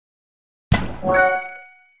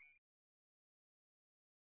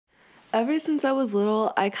Ever since I was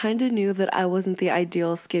little, I kind of knew that I wasn't the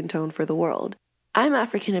ideal skin tone for the world. I'm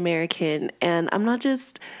African American, and I'm not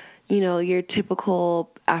just, your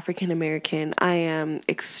typical African American. I am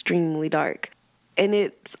extremely dark, and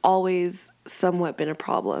it's always somewhat been a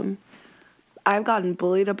problem. I've gotten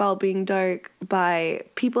bullied about being dark by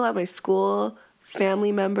people at my school,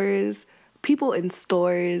 family members, people in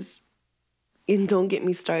stores. And don't get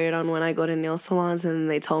me started on when I go to nail salons and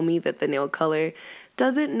they tell me that the nail color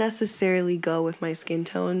doesn't necessarily go with my skin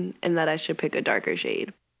tone and that I should pick a darker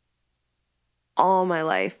shade. All my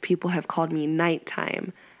life, people have called me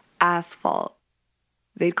nighttime, asphalt.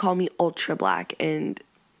 They'd call me ultra black, and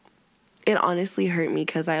it honestly hurt me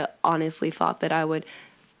because I honestly thought that I would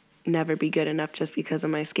never be good enough just because of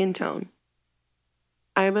my skin tone.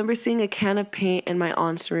 I remember seeing a can of paint in my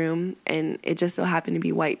aunt's room, and it just so happened to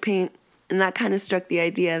be white paint. And that kind of struck the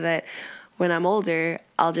idea that when I'm older,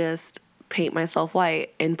 I'll just paint myself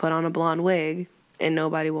white and put on a blonde wig, and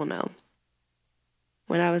nobody will know.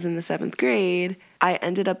 When I was in the 7th grade, I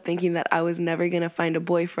ended up thinking that I was never going to find a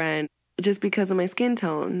boyfriend just because of my skin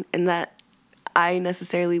tone, and that I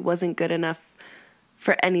necessarily wasn't good enough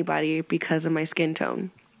for anybody because of my skin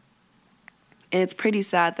tone. And it's pretty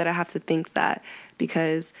sad that I have to think that,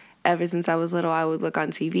 because ever since I was little, I would look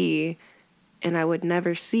on TV and I would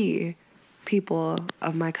never see people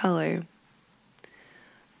of my color.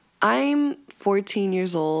 I'm 14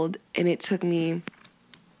 years old, and it took me,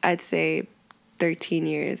 I'd say, 13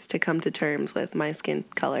 years to come to terms with my skin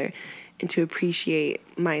color and to appreciate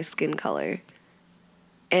my skin color.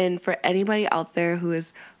 And for anybody out there who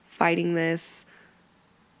is fighting this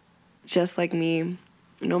just like me,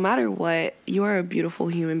 no matter what, you are a beautiful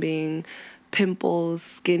human being. Pimples,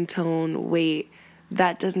 skin tone, weight,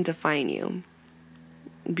 that doesn't define you.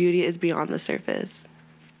 Beauty is beyond the surface.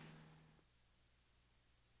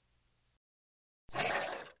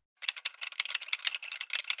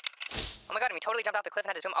 Oh my god, and we totally jumped off the cliff and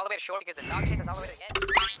had to swim all the way to shore because the dog chased us all the way to the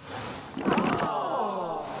end. Oh.